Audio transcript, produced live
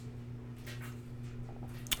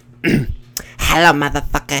hello,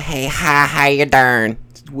 motherfucker. Hey, hi, how you doing?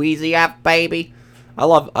 It's Wheezy up, baby. I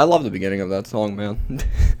love the beginning of that song, man.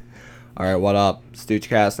 All right, what up?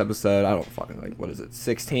 Stoochcast episode. I don't fucking like. What is it?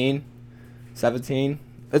 16, 17.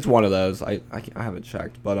 It's one of those. I haven't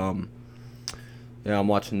checked, but yeah, I'm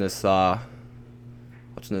watching this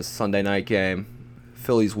Sunday night game.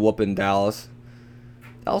 Phillies whooping Dallas.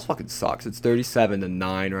 Dallas fucking sucks. It's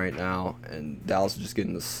 37-9 right now, and Dallas is just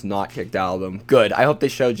getting the snot kicked out of them. Good. I hope they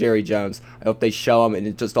show Jerry Jones. I hope they show him, and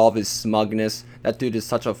it's just all of his smugness. That dude is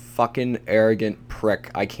such a fucking arrogant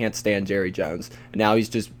prick. I can't stand Jerry Jones. And now he's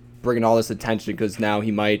just bringing all this attention because now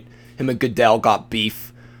him and Goodell got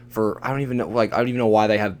beef for I don't even know why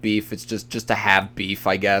they have beef. It's just to have beef,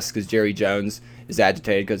 I guess, because Jerry Jones is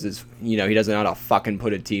agitated because he doesn't know how to fucking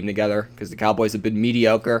put a team together because the Cowboys have been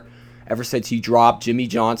mediocre ever since he dropped Jimmy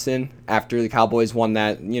Johnson after the Cowboys won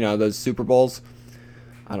that, those Super Bowls.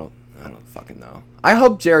 I don't fucking know. I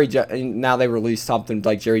hope now they released something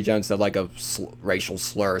like Jerry Jones said like a racial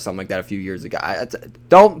slur or something like that a few years ago.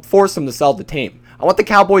 Don't force them to sell the team. I want the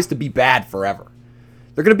Cowboys to be bad forever.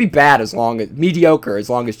 They're going to be bad mediocre as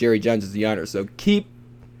long as Jerry Jones is the owner. So keep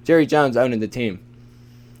Jerry Jones owning the team.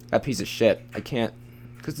 That piece of shit. I can't,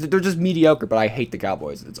 because they're just mediocre, but I hate the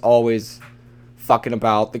Cowboys. It's always fucking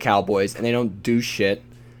about the Cowboys, and they don't do shit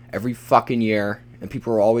every fucking year, and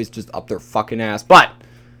people are always just up their fucking ass. But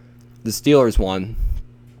the Steelers won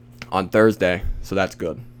on Thursday, so that's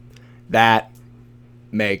good. That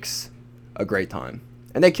makes a great time.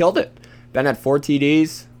 And they killed it. Ben had 4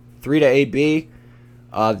 TDs, 3 to AB.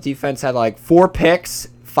 The defense had like 4 picks,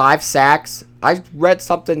 5 sacks. I read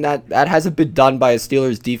something that hasn't been done by a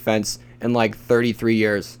Steelers defense in like 33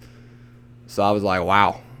 years. So I was like,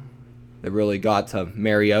 wow. They really got to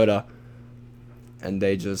Mariota, and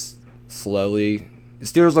they just slowly. The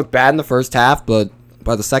Steelers looked bad in the first half, but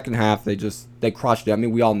by the second half, they crushed it. I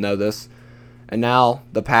mean, we all know this. And now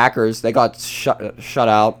the Packers, they got shut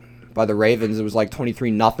out by the Ravens. It was like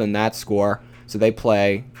 23-0 that score. So they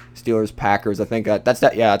play Steelers Packers. I think that's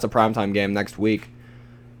a primetime game next week.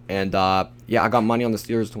 And I got money on the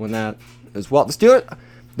Steelers to win that as well. The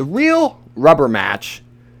real rubber match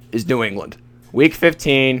is New England. Week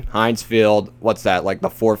 15, Heinz Field. What's that? Like the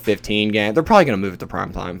 4:15 game. They're probably gonna move it to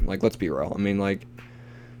primetime. Like, let's be real. I mean, like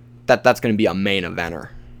that's gonna be a main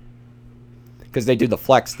eventer. Because they do the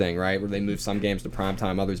flex thing, right? Where they move some games to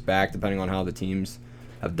primetime, others back, depending on how the teams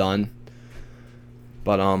have done.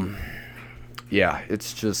 But yeah,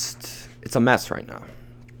 it's a mess right now.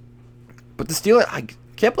 But the Steelers, I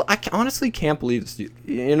honestly can't believe the Steelers.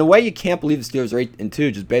 In a way, you can't believe the Steelers are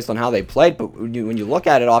 8-2 just based on how they played. But when you look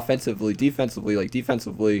at it offensively, defensively,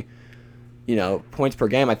 points per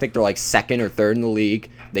game, I think they're like 2nd or 3rd in the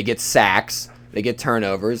league. They get sacks, they get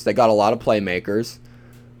turnovers, they got a lot of playmakers.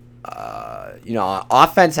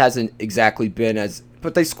 Offense hasn't exactly been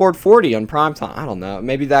but they scored 40 on primetime. I don't know.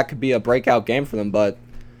 Maybe that could be a breakout game for them. But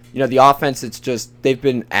the offense, it's just they've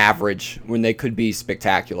been average when they could be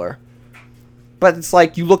spectacular. But it's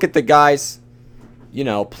like you look at the guys,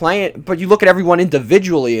 playing, but you look at everyone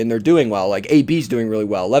individually and they're doing well. Like AB's doing really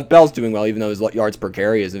well. Lev Bell's doing well, even though his yards per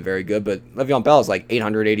carry isn't very good. But Le'Veon Bell is like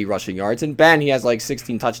 880 rushing yards. And Ben, he has like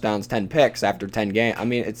 16 touchdowns, 10 picks after 10 games. I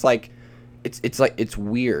mean, it's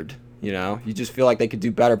weird, You just feel like they could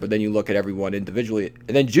do better, but then you look at everyone individually.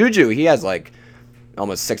 And then Juju, he has like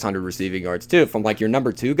almost 600 receiving yards too. From like your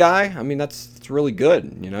number 2 guy, I mean, it's really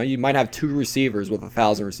good. You might have 2 receivers with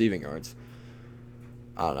 1,000 receiving yards.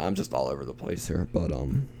 I don't know. I'm just all over the place here, but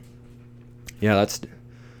yeah,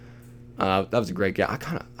 that was a great game.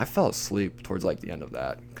 I fell asleep towards like the end of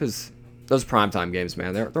that because those primetime games,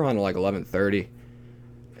 man, they're on like 11:30,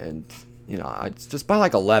 and it's just by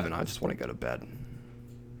like 11, I just want to go to bed.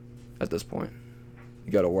 At this point,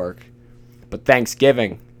 you go to work, but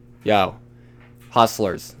Thanksgiving,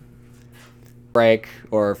 hustlers, break,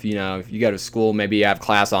 or if you go to school, maybe you have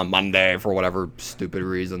class on Monday for whatever stupid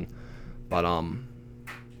reason, but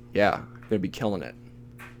yeah, gonna be killing it.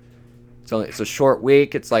 It's a short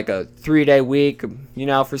week. It's like a 3-day week,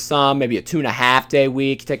 for some, maybe a 2.5-day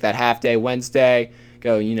week. You take that half day Wednesday,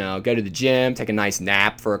 go to the gym, take a nice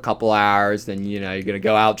nap for a couple hours. Then, you're gonna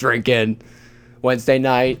go out drinking Wednesday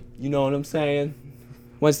night. You know what I'm saying?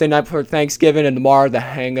 Wednesday night for Thanksgiving, and tomorrow the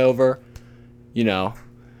hangover. You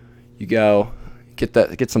go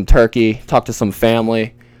get some turkey, talk to some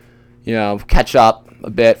family, catch up a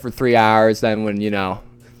bit for 3 hours. Then when,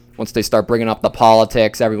 once they start bringing up the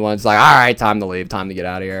politics, everyone's like, all right, time to leave, time to get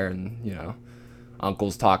out of here. And,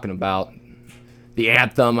 uncle's talking about the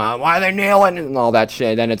anthem, why are they kneeling, and all that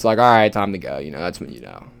shit. Then it's like, all right, time to go. That's when,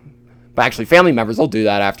 But actually, family members will do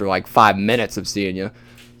that after like 5 minutes of seeing you.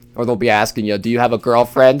 Or they'll be asking you, do you have a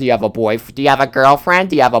girlfriend? Do you have a boyfriend? Do you have a girlfriend?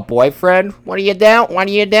 Do you have a boyfriend? What are you doing? What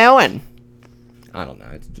are you doing? I don't know.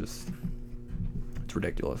 It's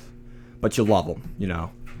ridiculous. But you love them,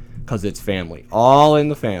 because it's family. All in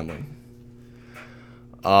the family.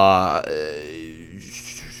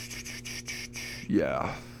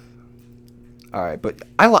 Yeah. All right, but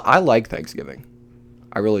I like Thanksgiving.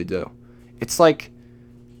 I really do. It's my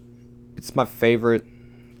favorite.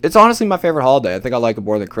 It's honestly my favorite holiday. I think I like it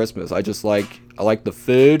more than Christmas. I like the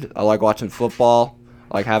food. I like watching football.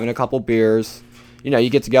 I like having a couple beers. You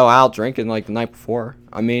get to go out drinking like the night before.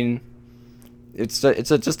 I mean, it's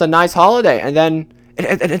just a nice holiday. And then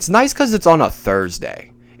and it's nice because it's on a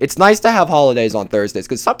Thursday. It's nice to have holidays on Thursdays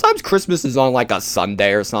because sometimes Christmas is on like a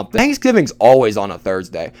Sunday or something. Thanksgiving's always on a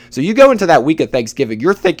Thursday. So you go into that week of Thanksgiving,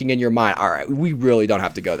 you're thinking in your mind, all right, we really don't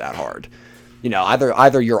have to go that hard.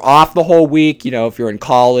 Either you're off the whole week, if you're in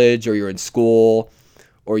college or you're in school,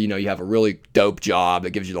 or, you have a really dope job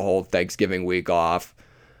that gives you the whole Thanksgiving week off,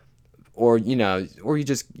 or you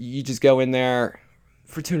just go in there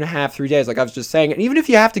for 2.5, 3 days, like I was just saying. And even if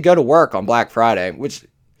you have to go to work on Black Friday, which,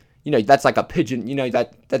 that's like a pigeon,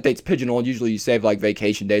 that date's pigeonholed. Usually you save like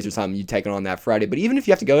vacation days or something, you take it on that Friday. But even if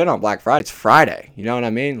you have to go in on Black Friday, it's Friday. You know what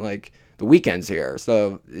I mean? Like the weekend's here.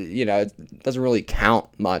 So, it doesn't really count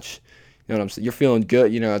much. You know what I'm saying? You're feeling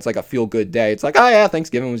good. It's like a feel-good day. It's like, oh, yeah,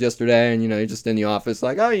 Thanksgiving was yesterday. And, you're just in the office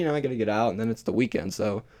like, oh, I got to get out. And then it's the weekend.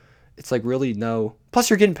 So it's like really no. Plus,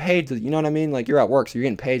 you're getting paid. You know what I mean? Like you're at work, so you're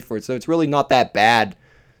getting paid for it. So it's really not that bad,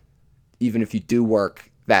 even if you do work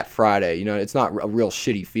that Friday. It's not a real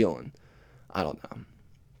shitty feeling. I don't know.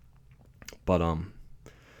 But,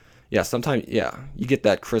 yeah, sometimes, yeah, you get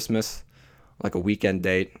that Christmas, like a weekend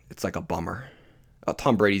date. It's like a bummer.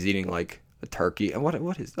 Tom Brady's eating like a turkey. And what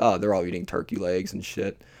is, they're all eating turkey legs and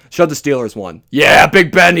shit. Show the Steelers one. Yeah,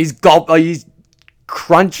 Big Ben, he's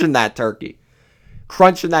crunching that turkey.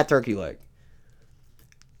 Crunching that turkey leg.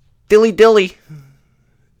 Dilly dilly.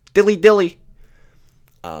 Dilly dilly.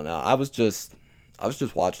 I don't know. I was just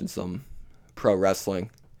watching some pro wrestling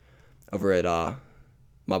over at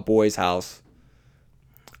my boy's house.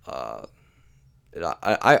 I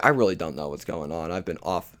really don't know what's going on. I've been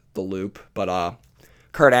off the loop, but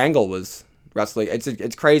Kurt Angle was wrestling.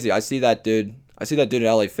 It's crazy. I see that dude at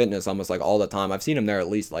LA Fitness almost like all the time. I've seen him there at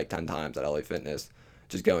least like 10 times at LA Fitness,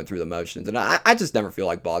 just going through the motions. And I just never feel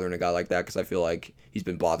like bothering a guy like that because I feel like he's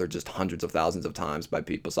been bothered just hundreds of thousands of times by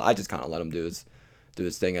people. So I just kind of let him do his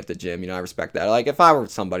thing at the gym. I respect that. Like if I were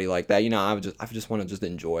somebody like that, I would just want to just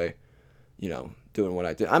enjoy, doing what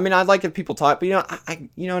I do. I mean, I'd like if people talk, but I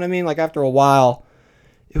you know what I mean? Like after a while,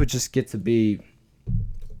 it would just get to be, I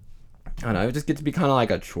don't know, it would just get to be kind of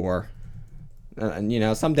like a chore.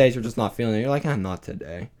 And some days you're just not feeling it. You're like, not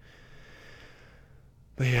today.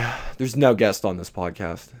 But yeah, there's no guest on this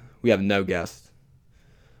podcast. We have no guest.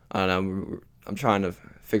 I don't know. I'm trying to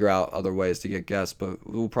figure out other ways to get guests, but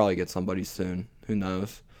we'll probably get somebody soon. Who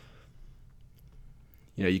knows?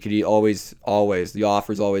 You could always, the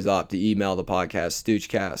offer's always up to email the podcast,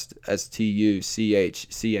 Stoochcast, STUCHCAST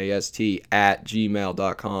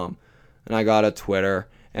 @gmail.com. And I got a Twitter,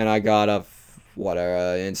 and I got a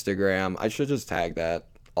Instagram. I should just tag that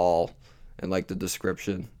all in like the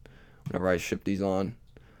description whenever I ship these on.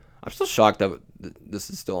 I'm still shocked that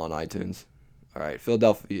this is still on iTunes. All right,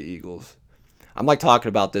 Philadelphia Eagles. I'm like talking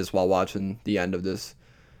about this while watching the end of this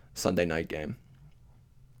Sunday night game.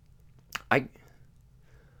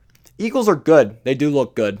 Eagles are good. They do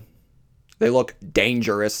look good. They look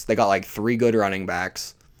dangerous. They got like 3 good running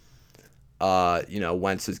backs.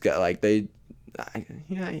 Wentz has got like I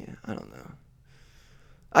don't know.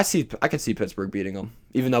 I can see Pittsburgh beating them,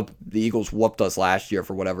 even though the Eagles whooped us last year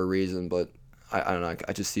for whatever reason. But I don't know.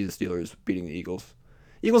 I just see the Steelers beating the Eagles.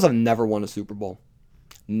 Eagles have never won a Super Bowl.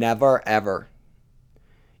 Never, ever.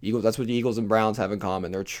 Eagles. That's what the Eagles and Browns have in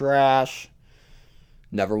common. They're trash.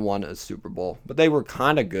 Never won a Super Bowl. But they were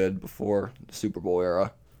kind of good before the Super Bowl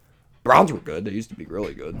era. Browns were good. They used to be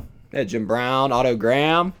really good. They had Jim Brown, Otto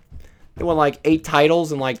Graham. They won like 8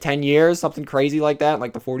 titles in like 10 years. Something crazy like that in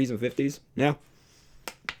like the 40s and 50s. Yeah.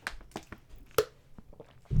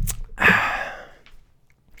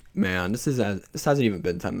 Man, this hasn't even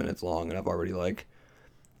been 10 minutes long, and I'm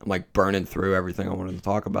like burning through everything I wanted to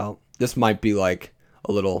talk about. This might be like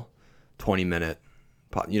a little 20-minute.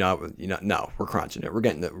 No, we're crunching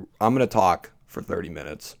it. I'm gonna talk for 30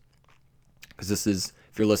 minutes because this is,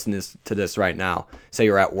 if you're listening to this right now, say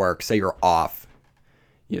you're at work, say you're off,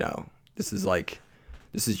 this is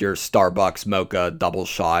your Starbucks mocha double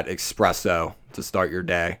shot espresso to start your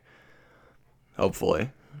day. Hopefully.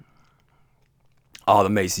 Oh, the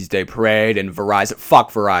Macy's Day Parade and Verizon.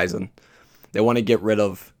 Fuck Verizon. They want to get rid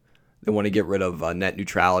of They want to get rid of net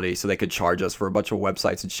neutrality so they could charge us for a bunch of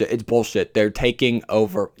websites and shit. It's bullshit. They're taking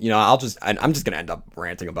over. I'm just gonna end up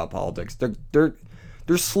ranting about politics. They're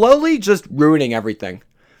slowly just ruining everything.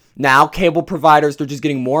 Now, cable providers, they're just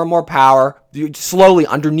getting more and more power. Slowly,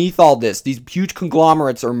 underneath all this, these huge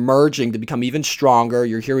conglomerates are merging to become even stronger.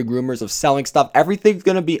 You're hearing rumors of selling stuff. Everything's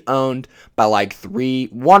going to be owned by like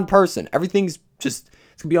one person. It's going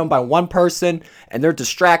to be owned by one person, and they're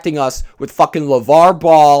distracting us with fucking LeVar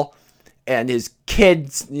Ball and his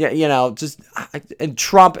kids, and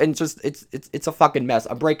Trump, and just, it's a fucking mess.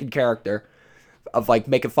 I'm breaking character of like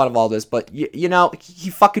making fun of all this, but he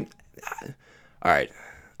fucking, all right.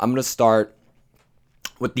 I'm going to start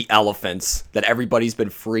with the elephants that everybody's been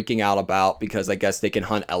freaking out about because I guess they can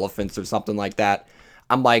hunt elephants or something like that.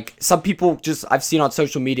 I'm like, some people I've seen on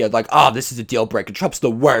social media like, oh, this is a deal breaker. Trump's the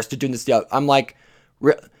worst. They're doing this deal. I'm like,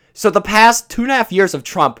 so the past 2.5 years of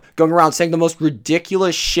Trump going around saying the most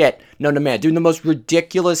ridiculous shit known to man, doing the most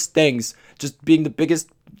ridiculous things, just being the biggest,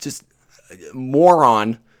 just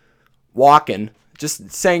moron walking.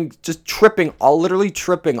 Literally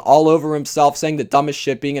tripping all over himself, saying the dumbest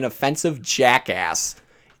shit, being an offensive jackass.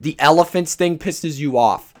 The elephants thing pisses you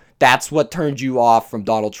off. That's what turned you off from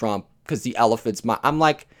Donald Trump, because the elephants. I'm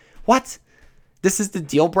like, what? This is the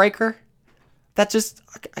deal breaker? I'm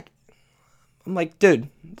like, dude,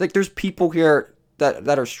 like there's people here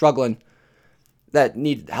that are struggling, that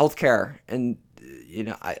need healthcare, and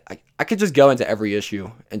I could just go into every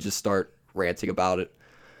issue and just start ranting about it.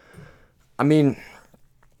 I mean,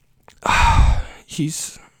 I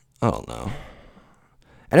don't know.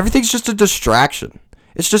 And everything's just a distraction.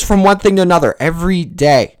 It's just from one thing to another every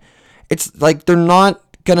day. It's like they're not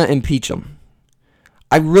going to impeach him.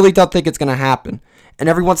 I really don't think it's going to happen. And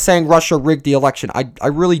everyone's saying Russia rigged the election. I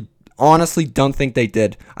really honestly don't think they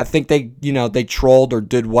did. I think they trolled or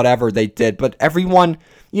did whatever they did. But everyone's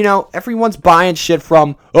buying shit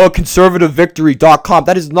from conservativevictory.com.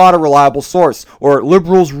 That is not a reliable source. Or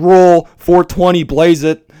liberals rule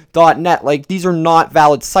 420blazeit.net. Like, these are not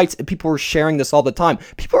valid sites, and people are sharing this all the time.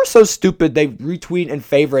 People are so stupid, they retweet and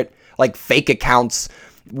favorite like fake accounts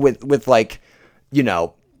with like,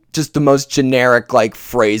 just the most generic like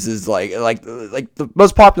phrases, like the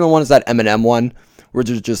most popular one is that Eminem one, where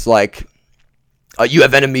they're just like, you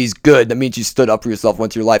have enemies, good. That means you stood up for yourself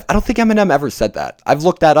once in your life. I don't think Eminem ever said that. I've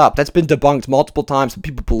looked that up. That's been debunked multiple times, and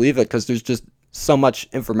people believe it because there's just so much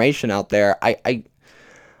information out there. I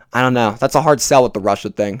don't know. That's a hard sell with the Russia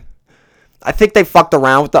thing. I think they fucked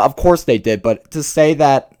around with of course they did, but to say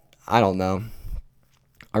that, I don't know.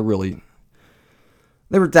 They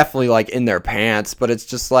were definitely like in their pants, but it's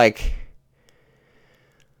just like,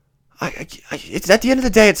 it's at the end of the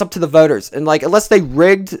day, it's up to the voters. And like, unless they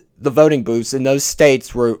rigged the voting booths in those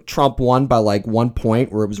states where Trump won by like 1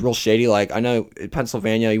 point, where it was real shady. Like, I know in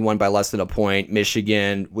Pennsylvania, he won by less than a point.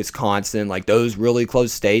 Michigan, Wisconsin, like those really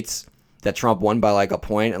close states that Trump won by like a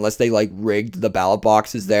point, unless they like rigged the ballot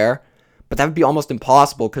boxes there. But that would be almost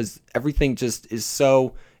impossible because everything just is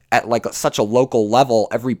so at like such a local level.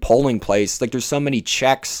 Every polling place, like there's so many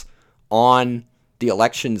checks on the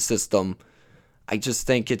election system. I just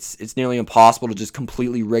think it's nearly impossible to just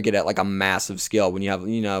completely rig it at like a massive scale when you have,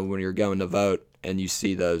 when you're going to vote and you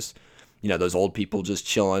see those, those old people just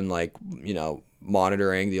chilling, like,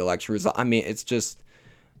 monitoring the election result. I mean, it's just,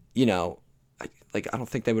 I don't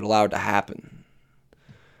think they would allow it to happen.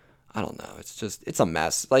 I don't know. It's a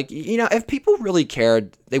mess. Like, if people really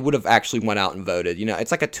cared, they would have actually went out and voted.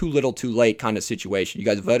 It's like a too little, too late kind of situation. You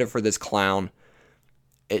guys voted for this clown.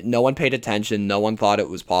 No one paid attention. No one thought it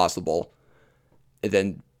was possible. And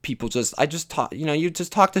then people you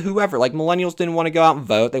just talk to whoever. Like, millennials didn't want to go out and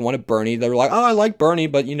vote. They wanted Bernie. They were like, oh, I like Bernie,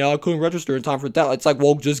 but, I couldn't register in time for that. It's like,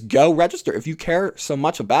 well, just go register. If you care so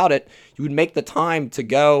much about it, you would make the time to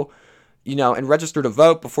go, and register to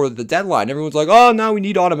vote before the deadline. Everyone's like, oh, no, we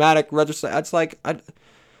need automatic register. It's like, I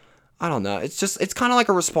don't know. It's kind of like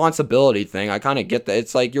a responsibility thing. I kind of get that.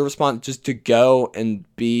 It's like your response just to go and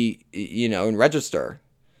be, and register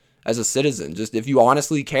as a citizen. Just if you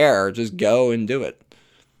honestly care, just go and do it.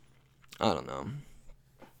 I don't know.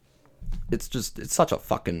 It's such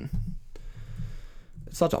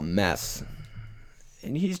a mess.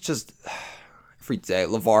 And he's just every day,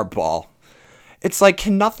 LeVar Ball. It's like,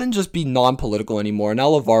 can nothing just be non-political anymore? Now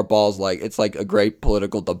LeVar Ball's like, it's like a great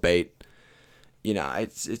political debate.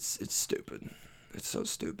 It's stupid. It's so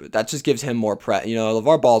stupid. That just gives him more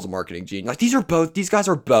LeVar Ball's a marketing genius. Like, these guys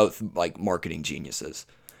are both like marketing geniuses.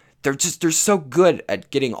 They're so good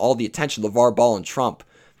at getting all the attention, LeVar Ball and Trump.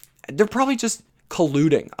 They're probably just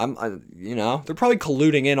colluding. They're probably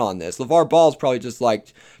colluding in on this. LeVar Ball's probably just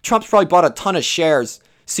like, Trump's probably bought a ton of shares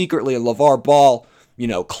secretly, and LeVar Ball,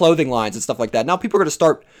 clothing lines and stuff like that. Now people are going to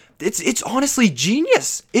start. It's honestly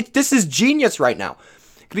genius. This is genius right now,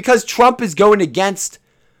 because Trump is going against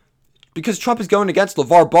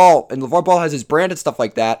LeVar Ball, and LeVar Ball has his brand and stuff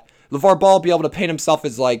like that. LeVar Ball will be able to paint himself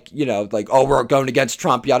as oh, we're going against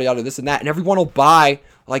Trump, yada yada, this and that, and everyone will buy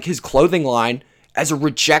like his clothing line as a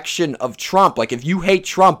rejection of Trump. Like, if you hate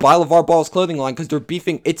Trump, buy LeVar Ball's clothing line because they're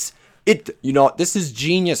beefing. This is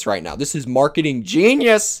genius right now. This is marketing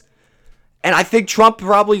genius. And I think Trump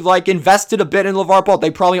probably invested a bit in LeVar Ball. They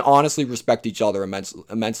probably honestly respect each other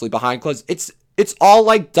immensely behind closed. It's all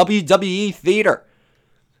like WWE theater.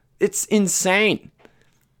 It's insane.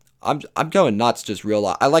 I'm going nuts just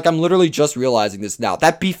I'm literally just realizing this now.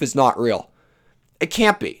 That beef is not real. It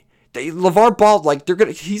can't be. LeVar Ball,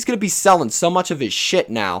 he's gonna be selling so much of his shit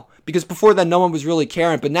now, because before then no one was really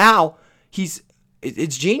caring, but now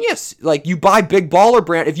it's genius. Like, you buy Big Baller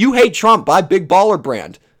Brand. If you hate Trump, buy Big Baller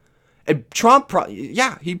Brand. And Trump,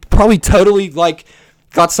 he probably totally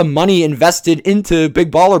got some money invested into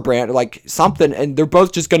Big Baller Brand, something, and they're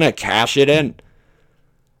both just gonna cash it in.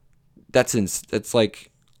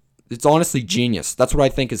 It's honestly genius. That's what I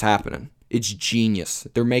think is happening. It's genius.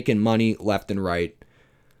 They're making money left and right,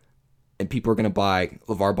 and people are gonna buy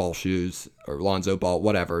LeVar Ball shoes or Lonzo Ball,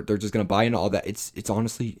 whatever. They're just gonna buy into all that. It's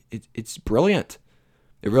honestly it's brilliant.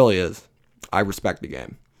 It really is. I respect the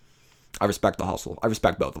game. I respect the hustle. I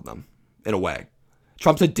respect both of them in a way.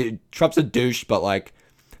 Trump's a douche, but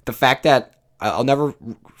the fact that I'll never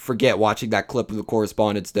forget watching that clip of the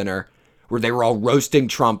Correspondents' Dinner where they were all roasting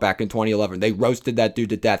Trump back in 2011. They roasted that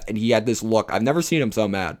dude to death, and he had this look. I've never seen him so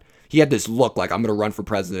mad. He had this look like, I'm going to run for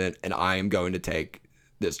president, and I am going to take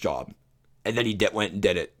this job. And then he went and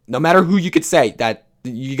did it. No matter who you could say, that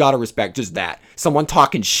you got to respect just that. Someone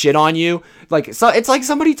talking shit on you. It's like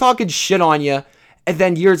somebody talking shit on you, and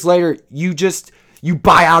then years later, you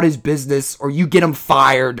buy out his business, or you get him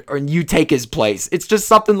fired, or you take his place. It's just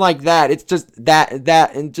something like that. It's just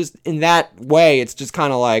that, and just in that way, it's just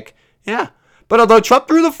kind of yeah. But although Trump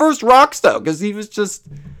threw the first rocks, though, because he was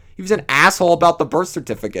an asshole about the birth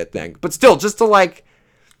certificate thing. But still, just to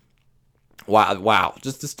wow,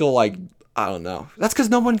 just to still I don't know. That's because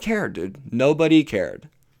no one cared, dude. Nobody cared.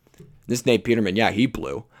 This Nate Peterman, he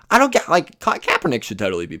blew. I don't get, Kaepernick should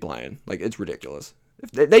totally be playing. It's ridiculous.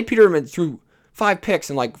 If Nate Peterman threw 5 picks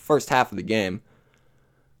in first half of the game,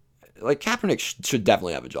 Kaepernick should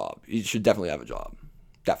definitely have a job. He should definitely have a job.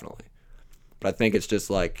 Definitely. But I think it's just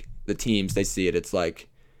the teams, they see it. It's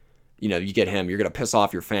you get him, you're going to piss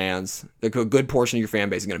off your fans. A good portion of your fan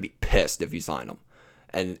base is going to be pissed if you sign him.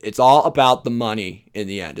 And it's all about the money in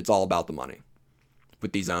the end. It's all about the money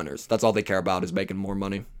with these owners. That's all they care about, is making more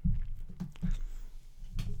money.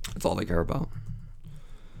 That's all they care about.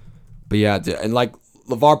 But yeah, and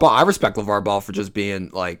LeVar Ball, I respect LeVar Ball for just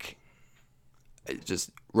being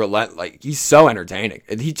just he's so entertaining.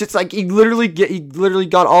 And he just he literally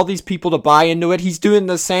got all these people to buy into it. He's doing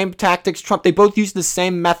the same tactics Trump. They both use the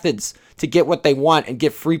same methods to get what they want and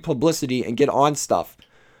get free publicity and get on stuff.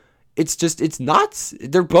 It's nuts.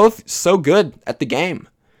 They're both so good at the game.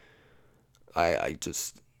 I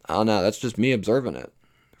don't know. That's just me observing it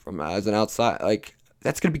from as an outside.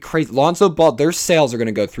 That's gonna be crazy. Lonzo Ball, their sales are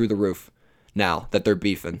gonna go through the roof now that they're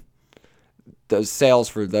beefing. Those sales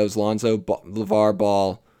for those LeVar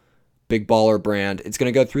Ball, Big Baller Brand, it's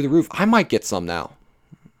gonna go through the roof. I might get some now.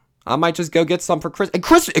 I might just go get some for Christmas.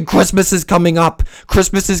 And Christmas is coming up.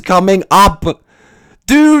 Christmas is coming up.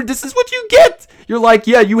 Dude, this is what you get. You're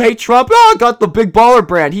you hate Trump? Oh, I got the Big Baller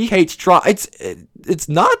Brand. He hates Trump. It's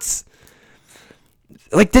nuts.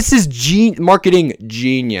 This is marketing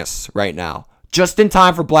genius right now. Just in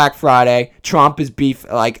time for Black Friday. Trump is beef.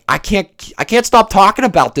 I can't stop talking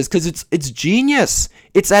about this because it's genius.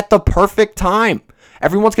 It's at the perfect time.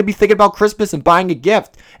 Everyone's gonna be thinking about Christmas and buying a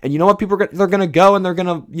gift. And you know what? They're gonna go and they're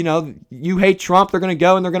gonna, you hate Trump. They're gonna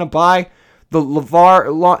go and they're gonna buy the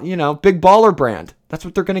LeVar, Big Baller Brand. That's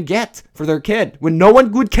what they're gonna get for their kid. When no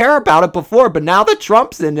one would care about it before, but now that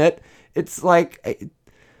Trump's in it, it's wow.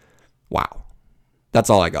 That's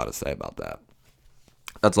all I gotta say about that.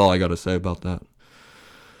 That's all I gotta say about that.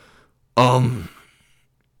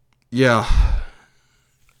 Yeah.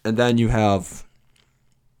 And then you have,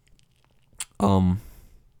 my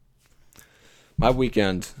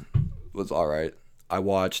weekend was alright. I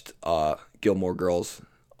watched, Gilmore Girls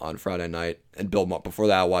on Friday night, and before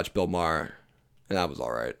that I watched Bill Maher, and that was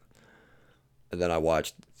alright. And then I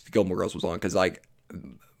watched, Gilmore Girls was on, because,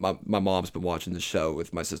 my mom's been watching the show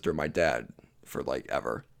with my sister and my dad for,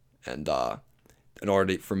 ever. And, in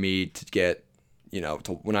order for me to get,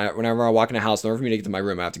 whenever I walk in a house, in order for me to get to my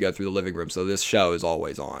room, I have to go through the living room. So this show is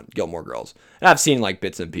always on, Gilmore Girls. And I've seen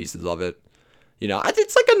bits and pieces of it,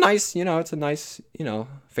 It's like a nice, it's a nice,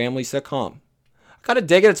 family sitcom. I kind of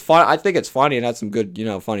dig it. It's fun. I think it's funny and has some good,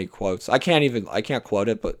 funny quotes. I can't quote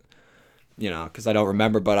it, but, because I don't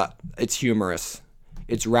remember, but it's humorous.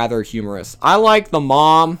 It's rather humorous. I like the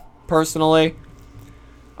mom, personally.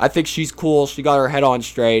 I think she's cool. She got her head on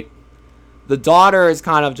straight. The daughter is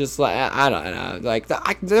kind of just like, I don't know. Like,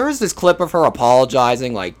 there was this clip of her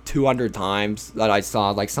apologizing like 200 times that I saw,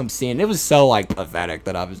 like some scene. It was so like pathetic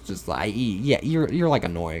that I was just like, yeah, you're like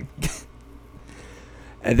annoying.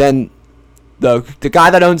 And then the guy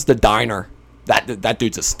that owns the diner, that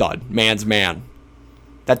dude's a stud. Man's man.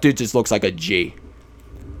 That dude just looks like a G.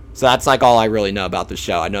 So that's like all I really know about the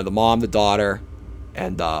show. I know the mom, the daughter,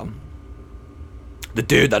 and the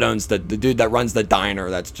dude that owns the dude that runs the diner.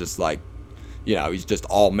 That's just like, he's just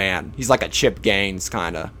all man. He's like a Chip Gaines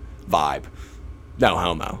kind of vibe. No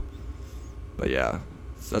homo. But yeah,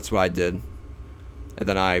 so that's what I did. And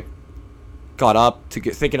then I got up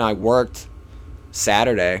thinking I worked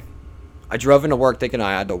Saturday. I drove into work thinking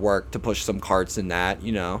I had to work to push some carts in that,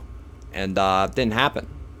 and it didn't happen.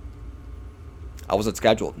 I wasn't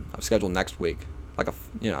scheduled. I was scheduled next week.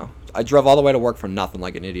 I drove all the way to work for nothing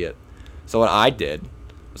like an idiot. So what I did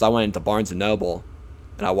was I went into Barnes & Noble,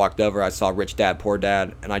 and I walked over, I saw Rich Dad, Poor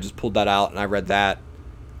Dad, and I just pulled that out, and I read that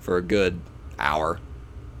for a good hour.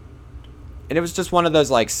 And it was just one of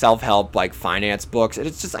those, like, self-help, like, finance books. And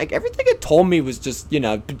it's just, like, everything it told me was just,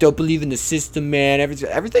 don't believe in the system, man.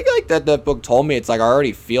 Everything like that book told me, it's like I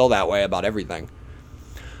already feel that way about everything.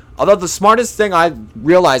 Although the smartest thing I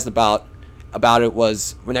realized about it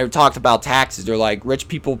was when they talked about taxes. They're like, rich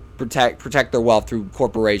people protect their wealth through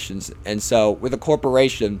corporations. And so with a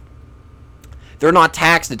corporation, they're not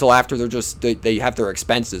taxed until after they have their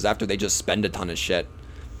expenses, after they just spend a ton of shit,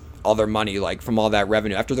 all their money, like from all that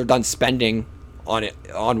revenue. After they're done spending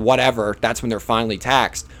on whatever, that's when they're finally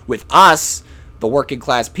taxed. With us, the working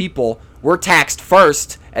class people, we're taxed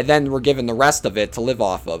first, and then we're given the rest of it to live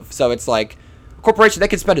off of. So it's like a corporation, they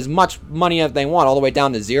can spend as much money as they want, all the way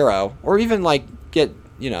down to zero, or even like get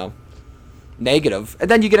negative, and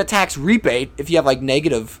then you get a tax rebate if you have like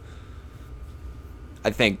negative, I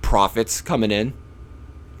think, profits coming in,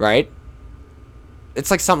 right? It's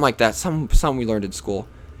like something like that, something we learned in school.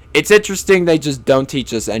 It's interesting they just don't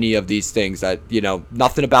teach us any of these things. That,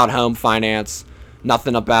 nothing about home finance,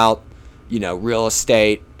 nothing about, real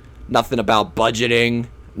estate, nothing about budgeting,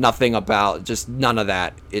 nothing about, just none of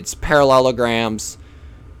that. It's parallelograms,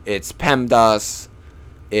 it's PEMDAS,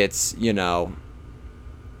 it's,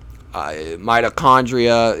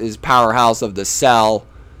 mitochondria is powerhouse of the cell.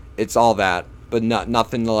 It's all that, but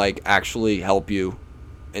nothing to like actually help you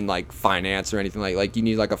in like finance or anything like you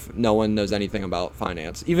need like no one knows anything about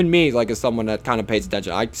finance. Even me, like as someone that kind of pays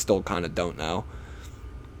attention, I still kind of don't know.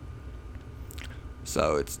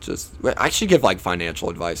 So it's just, I should give like financial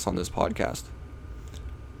advice on this podcast.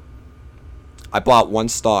 I bought one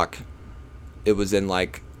stock. It was in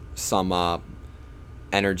like some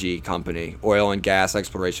energy company, oil and gas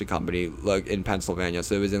exploration company, like in Pennsylvania.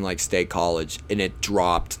 So it was in like State College, and it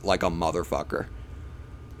dropped like a motherfucker.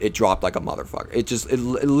 It dropped like a motherfucker. It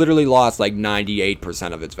literally lost like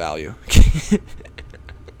 98% of its value.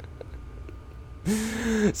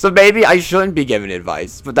 So maybe I shouldn't be giving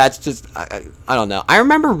advice, but that's just, I don't know. I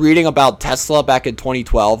remember reading about Tesla back in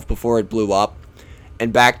 2012 before it blew up.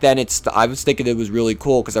 And back then, I was thinking it was really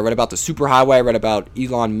cool because I read about the superhighway, I read about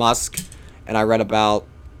Elon Musk, and I read about,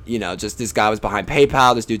 just this guy was behind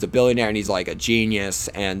PayPal. This dude's a billionaire, and he's like a genius,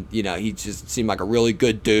 and, he just seemed like a really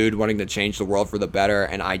good dude wanting to change the world for the better,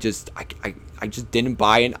 and I just didn't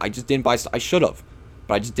buy it. I should have,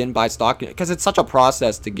 but I just didn't buy stock because it's such a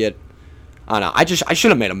process to get. I don't know. I should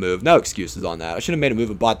have made a move. No excuses on that. I should have made a move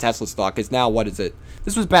and bought Tesla stock, because now, what is it?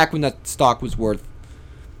 This was back when that stock was worth,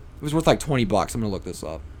 it was worth like $20. I'm going to look this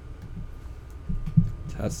up.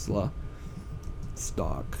 Tesla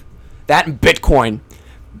stock. That and Bitcoin.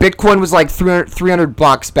 Bitcoin was like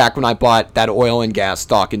 $300 back when I bought that oil and gas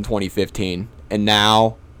stock in 2015. And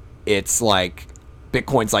now it's like,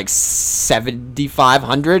 Bitcoin's like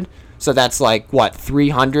 7,500. So that's like, what,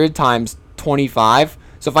 300 times 25?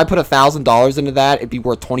 So if I put $1,000 into that, it'd be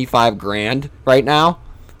worth 25 grand right now.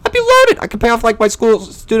 I'd be loaded. I could pay off like my school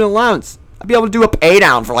student loans. I'd be able to do a pay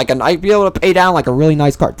down for I'd be able to pay down like a really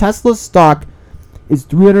nice car. Tesla's stock is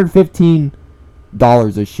 $315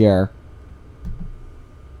 a share.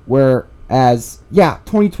 Whereas,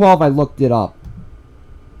 2012, I looked it up.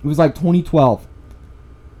 It was like 2012.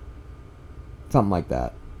 Something like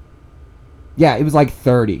that. Yeah, it was like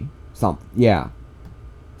 30 something. Yeah.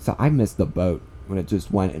 So I missed the boat when it just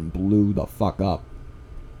went and blew the fuck up.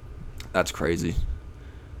 That's crazy.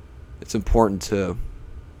 It's important to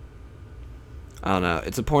I don't know.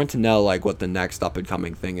 It's important to know like what the next up and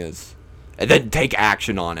coming thing is, and then take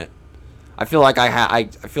action on it. I feel like I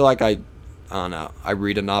feel like I don't know. I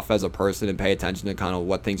read enough as a person and pay attention to kind of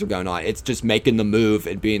what things are going on. It's just making the move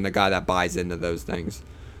and being the guy that buys into those things.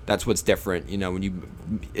 That's what's different, you know.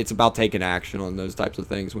 It's about taking action on those types of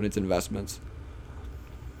things when it's investments.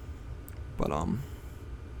 But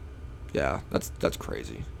yeah, that's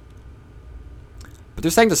crazy. But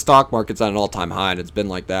they're saying the stock market's at an all-time high, and it's been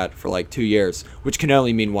like that for like 2 years, which can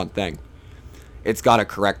only mean one thing. It's got to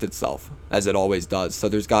correct itself, as it always does. So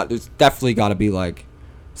there's definitely got to be like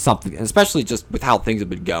something, especially just with how things have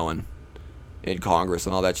been going in Congress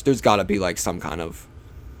and all that. There's got to be like some kind of,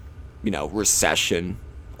 you know, recession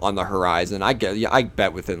on the horizon. I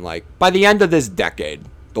bet within like by the end of this decade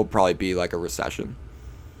there'll probably be like a recession.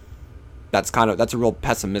 That's a real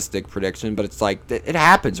pessimistic prediction, but it's like it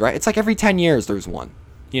happens, right? It's like every 10 years there's one,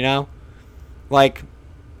 you know? Like,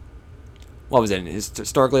 what was it?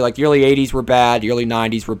 Historically, like the early 80s were bad, the early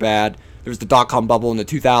 90s were bad. There was the dot-com bubble in the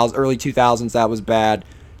early 2000s, that was bad.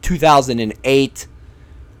 2008,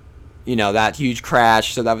 you know, that huge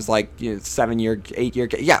crash, so that was like, you know, 7-year, 8-year.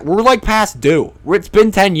 Yeah, we're like past due. It's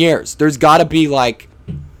been 10 years. There's got to be like,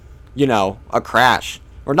 you know, a crash.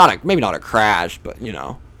 Or maybe not a crash, but, you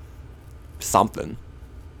know, something.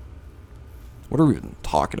 What are we even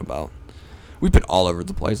talking about? We've been all over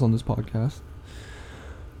the place on this podcast.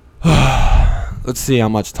 Let's see how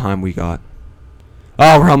much time we got.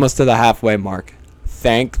 Oh, we're almost to the halfway mark.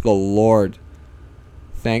 Thank the Lord.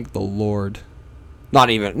 Thank the Lord. Not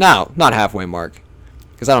halfway mark.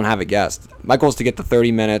 Because I don't have a guest. My goal is to get to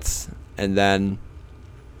 30 minutes and then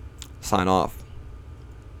sign off.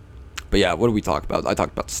 But yeah, what did we talk about? I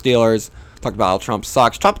talked about the Steelers. Talked about how Trump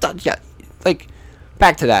sucks. Like,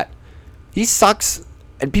 back to that. He sucks,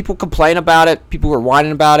 and people complain about it. People were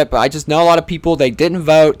whining about it, but I just know a lot of people, they didn't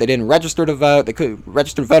vote. They didn't register to vote. They couldn't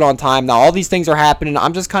register to vote on time. Now, all these things are happening.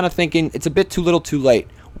 I'm just kind of thinking it's a bit too little too late.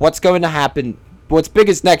 What's going to happen? What's big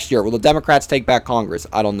is next year. Will the Democrats take back Congress?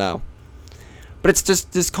 I don't know. But it's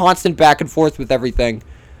just this constant back and forth with everything.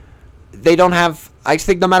 They don't have, I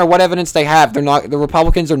think no matter what evidence they have, the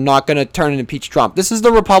Republicans are not going to turn and impeach Trump. This is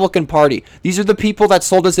the Republican Party. These are the people that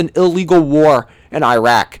sold us an illegal war in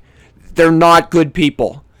Iraq. They're not good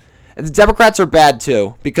people. And the Democrats are bad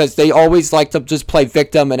too, because they always like to just play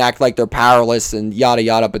victim and act like they're powerless and yada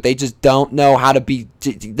yada, but they just don't know how to be,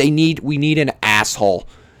 we need an asshole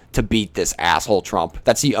to beat this asshole Trump.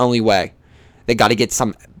 That's the only way. They got to get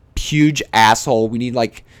some huge asshole. We need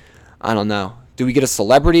like, I don't know. Do we get a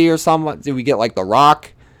celebrity or something? Do we get like The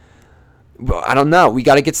Rock? I don't know. We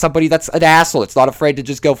got to get somebody that's an asshole. It's not afraid to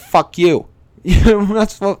just go, fuck you.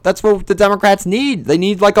 That's what the Democrats need. They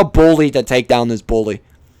need like a bully to take down this bully.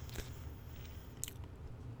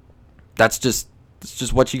 It's just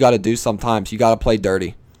what you got to do sometimes. You got to play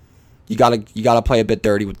dirty. You got to play a bit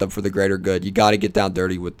dirty with them for the greater good. You got to get down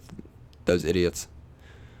dirty with those idiots.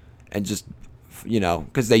 And just, you know,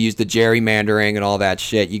 because they use the gerrymandering and all that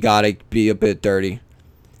shit. You got to be a bit dirty.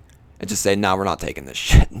 And just say, no, we're not taking this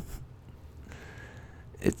shit.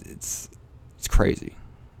 It's crazy.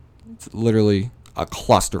 It's literally a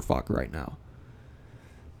clusterfuck right now.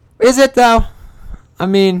 Is it, though? I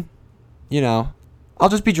mean, you know, I'll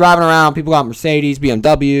just be driving around. People got Mercedes,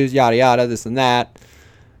 BMWs, yada, yada, this and that.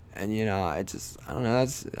 And, you know, I don't know.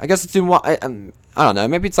 I guess it's I don't know.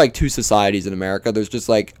 Maybe it's like two societies in America. There's just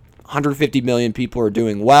like 150 million people are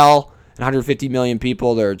doing well, and 150 million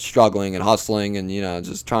people that are struggling and hustling and, you know,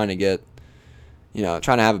 just trying to get, you know,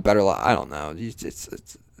 trying to have a better life. I don't know.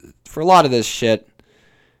 It's for a lot of this shit,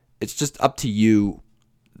 it's just up to you,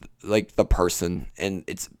 like the person, and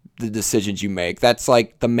it's the decisions you make. That's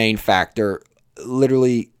like the main factor,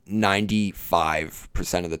 literally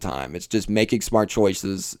 95% of the time. It's just making smart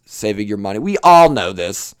choices, saving your money. We all know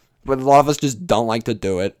this, but a lot of us just don't like to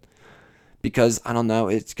do it. Because, I don't know,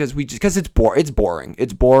 it's because it's boring.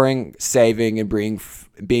 It's boring saving and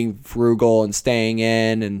being frugal and staying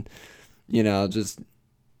in and, you know, just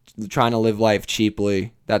trying to live life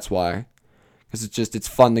cheaply. That's why. Because it's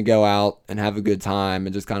fun to go out and have a good time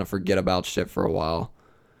and just kind of forget about shit for a while.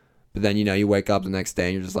 But then, you know, you wake up the next day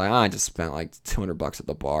and you're just like, I just spent like $200 at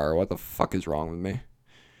the bar. What the fuck is wrong with me?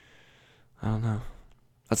 I don't know.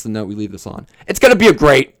 That's the note we leave this on. It's going to be you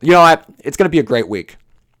know what? It's going to be a great week.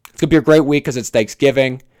 It's going to be a great week because it's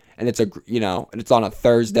Thanksgiving and it's and it's on a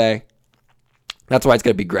Thursday. That's why it's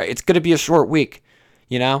going to be great. It's going to be a short week,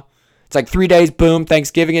 you know? It's like 3 days, boom,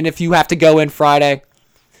 Thanksgiving. And if you have to go in Friday,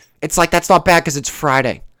 it's like, that's not bad because it's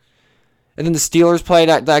Friday. And then the Steelers play,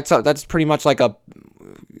 that's pretty much like a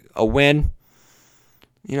win.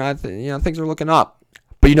 You know, things are looking up.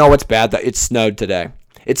 But you know what's bad? That it snowed today.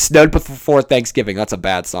 It snowed before Thanksgiving. That's a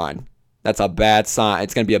bad sign. That's a bad sign.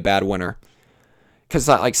 It's going to be a bad winter. Because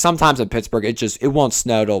like sometimes in Pittsburgh, it won't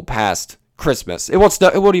snow till past Christmas. It won't snow.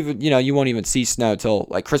 It won't even, you won't even see snow till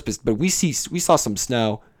like Christmas. But we saw some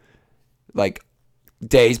snow like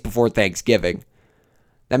days before Thanksgiving.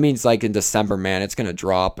 That means like in December, man, it's going to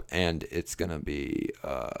drop and it's going to be,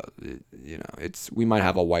 we might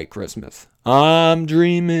have a white Christmas. I'm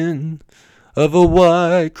dreaming of a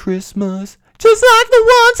white Christmas, just like the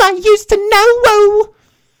ones I used to know.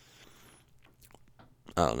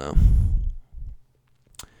 I don't know.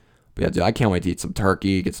 But yeah, dude, I can't wait to eat some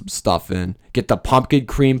turkey, get some stuffing, get the pumpkin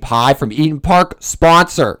cream pie from Eaton Park.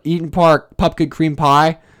 Sponsor, Eaton Park pumpkin cream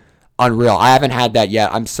pie. Unreal. I haven't had that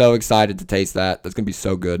yet. I'm so excited to taste that. That's going to be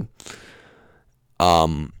so good. I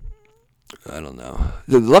don't know.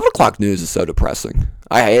 The 11 o'clock news is so depressing.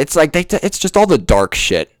 It's like it's just all the dark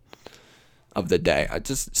shit of the day. I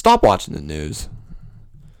just stop watching the news.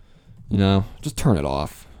 Just turn it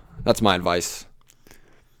off. That's my advice.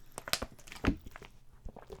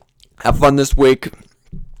 Have fun this week.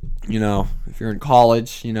 If you're in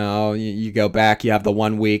college, you go back, you have the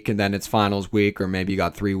 1 week and then it's finals week, or maybe you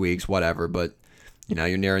got 3 weeks, whatever. But,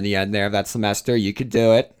 you're nearing the end there of that semester. You could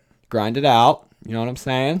do it. Grind it out. You know what I'm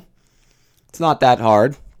saying? It's not that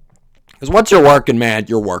hard. Because once you're working, man,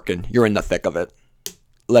 you're working. You're in the thick of it.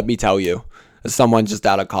 Let me tell you. As someone just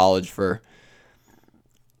out of college for,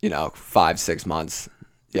 5-6 months.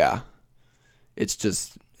 Yeah. It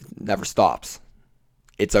never stops.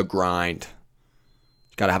 It's a grind.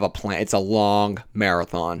 Gotta have a plan. It's a long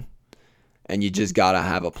marathon. And you just gotta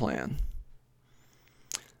have a plan.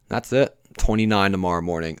 That's it. 29 tomorrow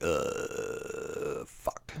morning.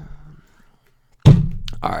 Fuck.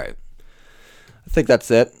 Alright. I think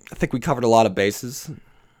that's it. I think we covered a lot of bases.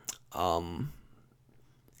 Go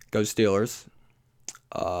Steelers.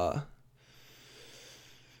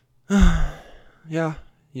 Yeah.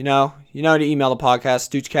 You know to email the podcast,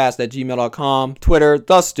 stoochcast@gmail.com. Twitter,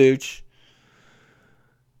 the Stooch.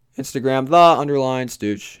 Instagram,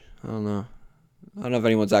 _Stooch. I don't know if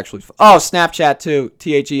anyone's actually... Oh, Snapchat too.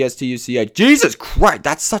 ThestuCH. Jesus Christ,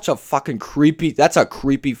 that's such a fucking creepy... That's a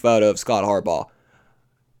creepy photo of Scott Harbaugh.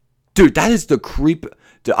 Dude, that is the creep...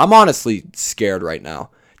 Dude, I'm honestly scared right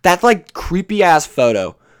now. That like creepy ass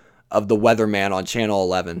photo of the weatherman on Channel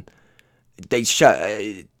 11.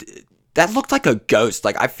 That looked like a ghost.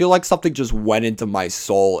 Like, I feel like something just went into my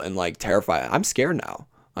soul and like terrified. I'm scared now.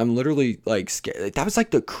 I'm literally like scared. That was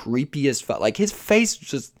like the creepiest photo. Like his face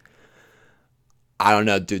just... I don't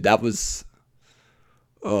know, dude. That was...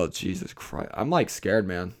 Oh, Jesus Christ. I'm like scared,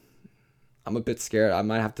 man. I'm a bit scared. I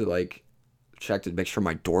might have to like check to make sure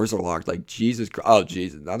my doors are locked. Like, Jesus Christ. Oh,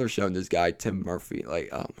 Jesus. Now they're showing this guy, Tim Murphy. Like,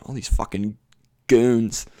 all these fucking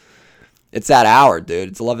goons. It's that hour, dude.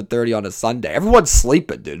 It's 11:30 on a Sunday. Everyone's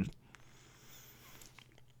sleeping, dude.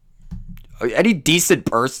 Any decent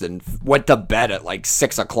person went to bed at like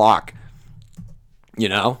 6 o'clock.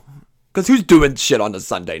 Because who's doing shit on a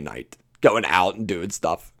Sunday night? Going out and doing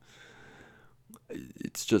stuff.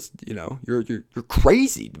 It's just, you're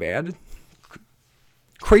crazy, man.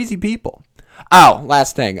 Crazy people. Oh,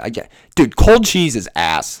 last thing. Dude, cold cheese is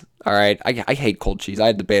ass. All right? I hate cold cheese. I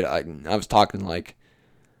had debate. I was talking like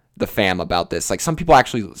the fam about this. Like some people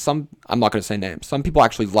actually, I'm not going to say names. Some people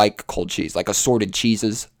actually like cold cheese, like assorted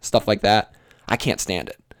cheeses, stuff like that. I can't stand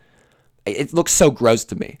it. It looks so gross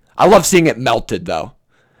to me. I love seeing it melted though.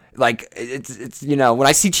 Like it's when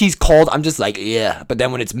I see cheese cold, I'm just like, yeah. But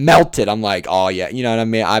then when it's melted, I'm like, oh yeah. You know what I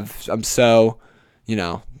mean? I'm so,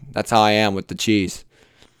 that's how I am with the cheese.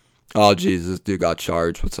 Oh Jesus, this dude got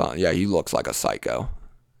charged. What's on? Yeah, he looks like a psycho.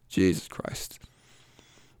 Jesus Christ.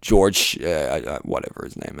 George, whatever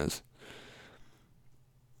his name is.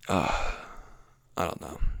 I don't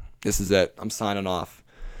know. This is it. I'm signing off.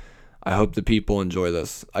 I hope the people enjoy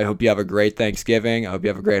this. I hope you have a great Thanksgiving. I hope you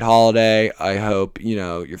have a great holiday. I hope,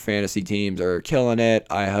 your fantasy teams are killing it.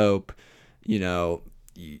 I hope,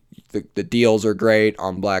 the deals are great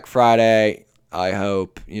on Black Friday. I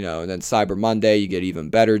hope, and then Cyber Monday, you get even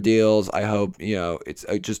better deals. I hope, it's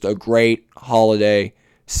just a great holiday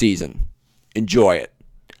season. Enjoy it.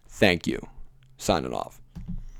 Thank you. Signing off.